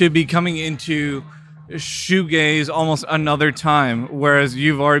guys to be coming into shoegaze almost another time, whereas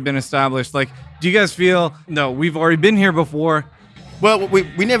you've already been established? Like, do you guys feel, no, we've already been here before? Well,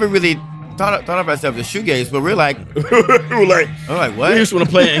 we never really thought of ourselves as shoegaze, but we're like, We were like, I'm like, we what? just want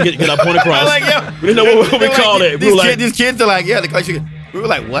to play and get our point across. I'm like, yeah. We didn't know what we They're called like, it. We were like, these kids are like, yeah, they call it shoegaze. We were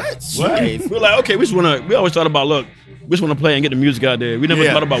like, what? what? Shoegaze? We were like, okay, we always thought about, look, we just want to play and get the music out there. We never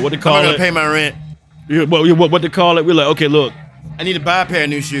Yeah. thought about what to I'm call not gonna it. pay my rent. Yeah, what to call it. We're like, okay, look, I need to buy a pair of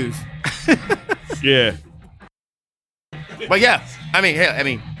new shoes. yeah. But yeah, I mean,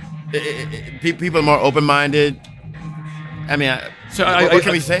 hell, people are more open-minded. I mean, So what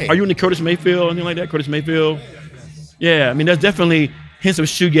can we say? Are you into Curtis Mayfield, anything like that? Curtis Mayfield? Yeah, I mean, there's definitely hints of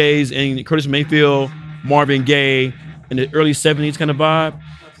shoegaze and Curtis Mayfield, Marvin Gaye, in the early '70s kind of vibe.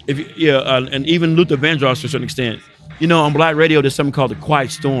 And even Luther Vandross to a certain extent. You know, on Black Radio, there's something called the Quiet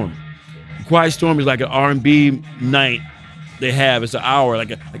Storm. The Quiet Storm is like an R&B night they have. It's an hour,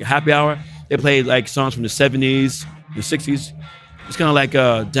 like a happy hour. They play like songs from the '70s, the '60s. It's kind of like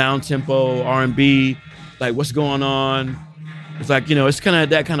a down-tempo R&B, like what's going on. It's like, you know, it's kind of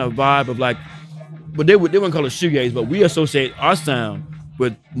that kind of vibe of like, but they wouldn't call it shoegaze, but we associate our sound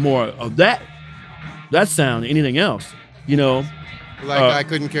with more of that sound than anything else, you know. Like I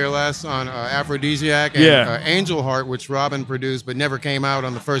Couldn't Care Less on Aphrodisiac and Yeah. Angel Heart, which Robin produced but never came out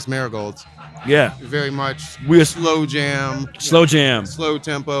on the first Marigolds. Yeah, Very much We're- slow jam, slow jam. slow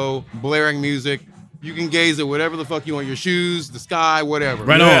tempo, blaring music. You can gaze at whatever the fuck you want, your shoes, the sky, whatever.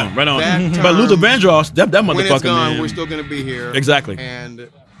 Right Yeah. on, right on. That But Luther term, Vandross, that When it's motherfucker, gone, man. we're still going to be here. Exactly. And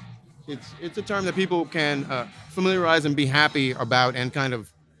it's a term that people can familiarize and be happy about, and kind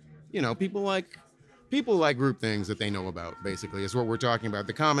of, you know, people like group things that they know about. Basically, is what we're talking about.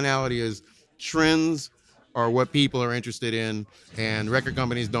 The commonality is trends are what people are interested in, and record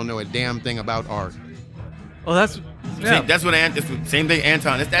companies don't know a damn thing about art. Well, that's See, that's what same thing,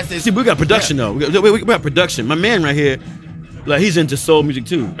 Anton. That's his. See, we got production though. We got production. My man right here, like he's into soul music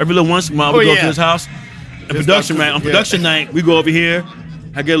too. Every little once in a while, we go to his house. And production, man. On production night, we go over here.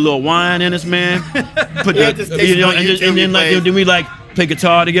 I get a little wine in us, man. Put Yeah, just take some on YouTube, and then you like play. then we like play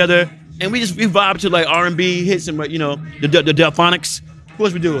guitar together, and we vibe to like R&B hits and the Delphonics. Who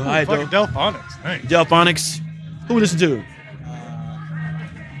else we do? Hi, Fucking Delphonics. Nice. Delphonics. Who we listen to?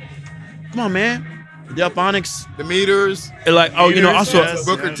 Come on, man. Delphonics. The Meters. And like also Yes,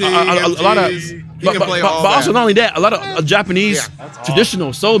 Booker T, a lot of. MGs. He can play all but that. also not only that, a lot of Japanese Yeah, that's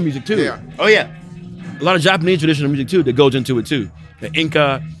traditional soul music too. Yeah. Oh yeah. A lot of Japanese traditional music too that goes into it too. The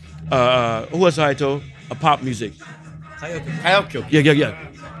Inca, who else I told? Pop music. Hayako.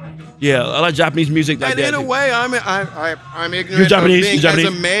 Yeah, a lot of Japanese music like And that. in a way, I'm You're ignorant Japanese, of being you're Japanese.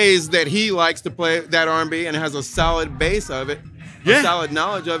 as amazed that he likes to play that R&B and has a solid base of it, Yeah. a solid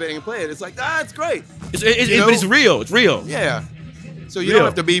knowledge of it, and can play it. It's like, it's great. But it's real. It's real. Yeah. So you Real. don't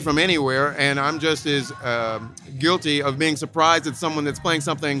have to be from anywhere, and I'm just as guilty of being surprised at someone that's playing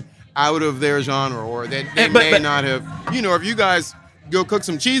something out of their genre or that they may not have. If you guys go cook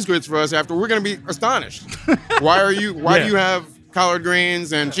some cheese grits for us after, we're going to be astonished. Why do you have collard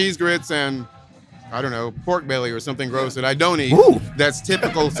greens and cheese grits and I don't know, pork belly or something gross that I don't eat? That's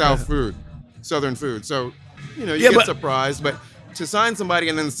typical Southern food. So, you get surprised, but to sign somebody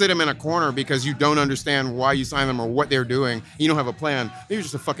and then sit them in a corner because you don't understand why you sign them or what they're doing, you don't have a plan, maybe you're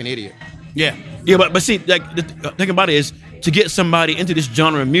just a fucking idiot. Yeah, but see, like the thing about it is to get somebody into this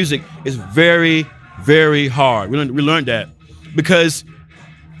genre of music is very, very hard. We learned that because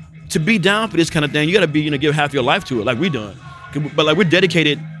to be down for this kind of thing, you got to be give half your life to it, like we done. But like we're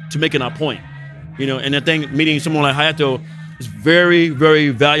dedicated to making our point, And I think meeting someone like Hayato is very, very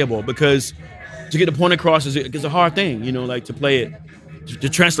valuable because to get the point across is a hard thing, like to play it, to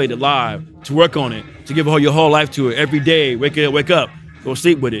translate it live, to work on it, to give your whole life to it every day. Wake up, go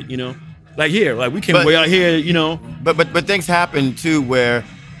sleep with it, Like here, like we came way out here, But things happen too where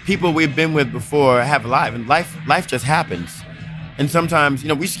people we've been with before have life, and life just happens. And sometimes,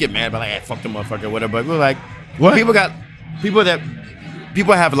 we just get mad about like, fuck the motherfucker, whatever. But we're like, What?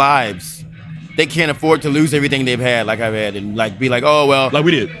 People have lives. They can't afford to lose everything they've had, like I've had, and like be like, oh well, like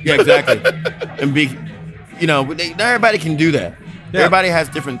we did. Yeah, exactly. And be, not everybody can do that. Yeah. Everybody has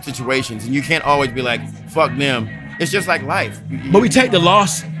different situations, and you can't always be like, fuck them. It's just like life. But we take the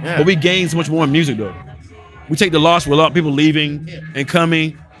loss, Yeah. but we gain so much more in music though. We take the loss with a lot of people leaving and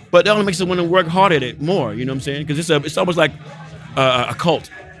coming, but that only makes us want to work hard at it more. You know what I'm saying? Because it's almost like a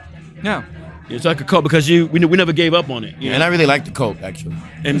cult. Yeah. It's like a cult because we never gave up on it. You know? And I really like the Coke, actually.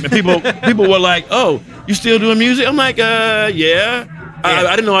 And people were like, "Oh, you still doing music?" I'm like, yeah.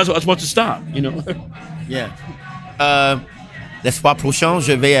 I didn't know I was supposed to stop. Yeah. La soir prochaine,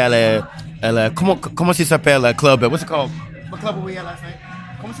 je vais à la comment ça s'appelle le club? What's it called? What club were we at last night?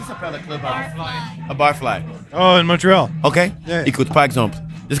 Comment ça s'appelle le club? A Barfly. Oh, in Montreal. Okay. Yeah. Écoute, par exemple,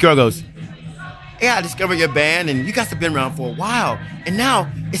 this girl goes, "Yeah, I discovered your band, and you guys have been around for a while, and now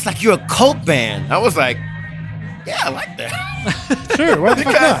it's like you're a cult band." I was like, "Yeah, I like that." Sure, why the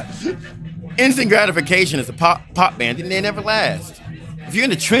fuck not? Instant gratification is a pop band, and they never last. If you're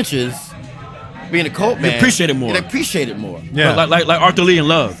in the trenches, being a cult band, appreciate it more. They appreciate it more. Yeah. Like Arthur Lee in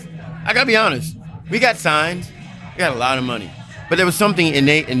Love. I gotta be honest. We got signed. We got a lot of money, but there was something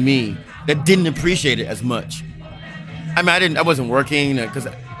innate in me that didn't appreciate it as much. I mean, I wasn't working because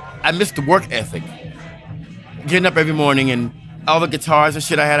I missed the work ethic. Getting up every morning and all the guitars and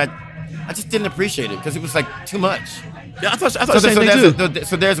shit I had, I just didn't appreciate it because it was like too much. Yeah, I thought the same thing too.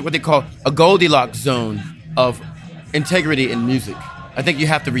 So there's what they call a Goldilocks zone of integrity in music. I think you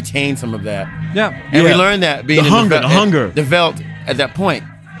have to retain some of that. Yeah. And we Yeah. learned that being The hunger. developed at that point.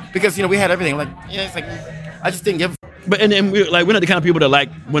 Because, we had everything. Like, it's like, I just didn't give But and we're not the kind of people that like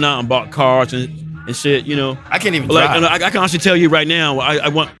went out and bought cars and shit. I can't even Like drive. I can honestly tell you right now, I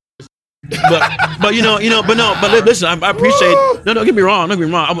want. But listen, I appreciate. No, don't get me wrong. Don't get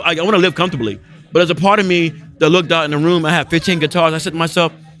me wrong. I want to live comfortably. But there's a part of me that looked out in the room. I had 15 guitars. I said to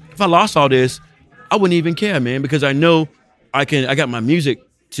myself, if I lost all this, I wouldn't even care, man, because I know I got my music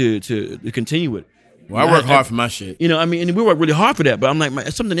to continue with. Well, I work hard for my shit. And we work really hard for that. But I'm like,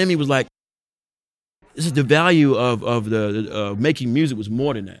 something in me was like, this is the value of the making music was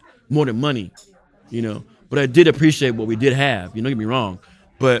more than that, more than money, But I did appreciate what we did have. Don't get me wrong,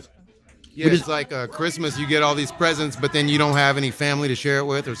 but Yeah, it's like Christmas, you get all these presents, but then you don't have any family to share it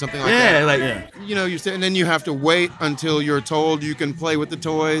with or something like that. You're sitting, and then you have to wait until you're told you can play with the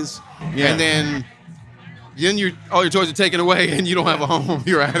toys, and then all your toys are taken away, and you don't have a home.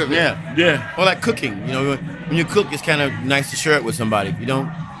 You're out of it. Yeah. Or like cooking. When you cook, it's kind of nice to share it with somebody. If you don't,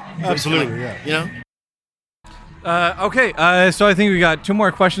 Absolutely, yeah. Okay, so I think we got 2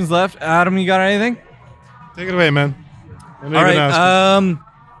 more questions left. Adam, you got anything? Take it away, man. Don't All even right. ask me.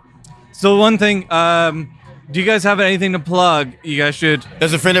 So one thing, do you guys have anything to plug? You guys should.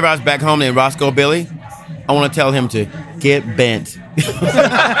 There's a friend of ours back home named Roscoe Billy. I want to tell him to get bent.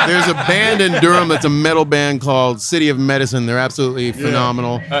 There's a band in Durham that's a metal band called City of Medicine. They're absolutely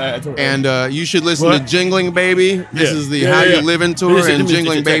phenomenal. And you should listen to Jingling Baby. This is the How You Livin' tour, Let me and see Jingling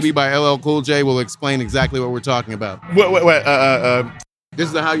the text. Baby by LL Cool J will explain exactly what we're talking about. Wait. This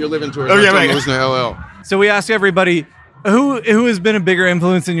is the How You're Living tour. Oh, yeah, right. Listen to LL. So we ask everybody, who has been a bigger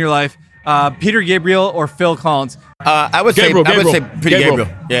influence in your life, Peter Gabriel or Phil Collins? I would say pretty Gabriel.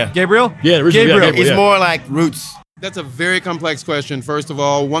 Yeah. Gabriel? Yeah, originally, yeah, Gabriel. Gabriel. He's more like Roots. That's a very complex question. First of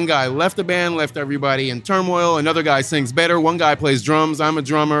all, one guy left the band, left everybody in turmoil. Another guy sings better. One guy plays drums. I'm a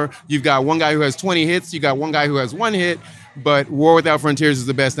drummer. You've got one guy who has 20 hits. You got one guy who has 1 hit. But War Without Frontiers is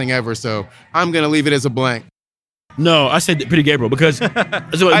the best thing ever. So I'm going to leave it as a blank. No, I said Peter Gabriel because I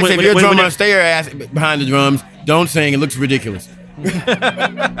say if you're a drummer, stay your ass behind the drums. Don't sing. It looks ridiculous.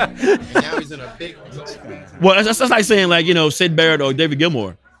 Now he's in a big... well, that's like saying like Sid Barrett or David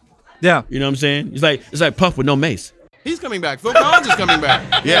Gilmour. Yeah. You know what I'm saying? It's like Puff with no mace. He's coming back. Phil Collins is coming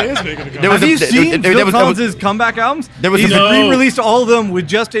back. Yeah. He is making a comeback. There was Have you seen there Phil was- Collins' comeback albums? there was He's a- re-released all of them with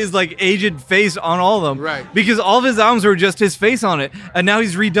just his like aged face on all of them. Right. Because all of his albums were just his face on it, and now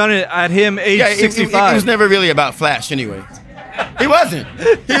he's redone it at him age Yeah, it 65. was never really about Flash anyway. He wasn't.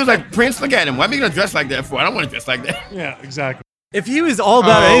 He was like, Prince, look at him. Why am I going to dress like that for? I don't want to dress like that. Yeah, exactly. If he was all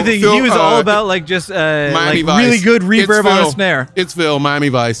about anything, Phil, he was all about like just Miami like Vice. really good It's reverb on a Phil. snare. It's Phil, Miami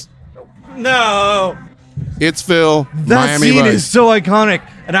Vice. No, It's Phil, that Miami scene Vice. is so iconic,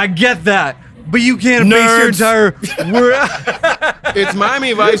 and I get that. But you can't base your entire. It's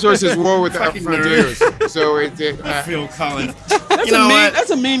Miami Vice versus War Without Fucking Frontiers. So Phil Collins. that's, You know what? that's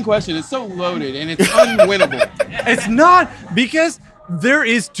a mean question. It's so loaded and it's unwinnable. It's not, because there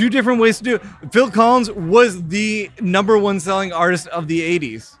is two different ways to do it. Phil Collins was the #1 selling artist of the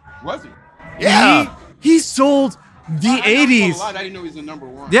 80s. Was he? Yeah. He sold the I 80s. didn't know he was the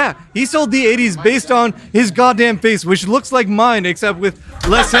 #1. Yeah, he sold the 80s based on his goddamn face, which looks like mine except with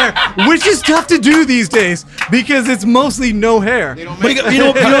less hair, which is tough to do these days because it's mostly no hair. They don't But he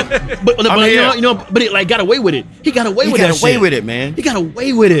make got, but he like got away with it. He got away He with got that away shit. with it, man. He got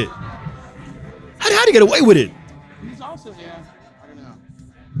away with it. How'd he get away with it? He's also, I don't know.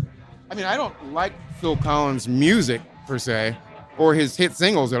 I mean, I don't like Phil Collins' music per se, or his hit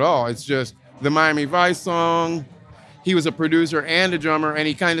singles at all. It's just the Miami Vice song. He was a producer and a drummer, and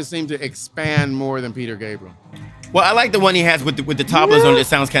he kind of seemed to expand more than Peter Gabriel. Well, I like the one he has with the topless on it that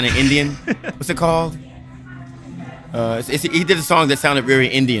sounds kind of Indian. What's it called? He did a song that sounded very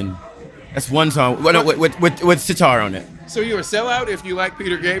Indian. That's one song with sitar on it. So you're a sellout if you like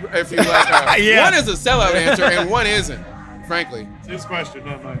Peter Gabriel. If you like, Yeah. one is a sellout answer and one isn't. Frankly, It's his question,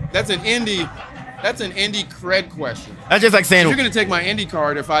 not mine. that's an indie cred question. That's just like saying You're gonna take my indie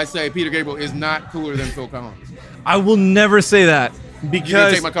card if I say Peter Gabriel is not cooler than Phil Collins. I will never say that You gonna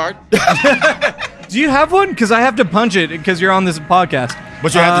because. take my card? Do you have one? Because I have to punch it because you're on this podcast.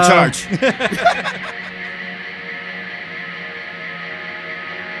 but you have to charge.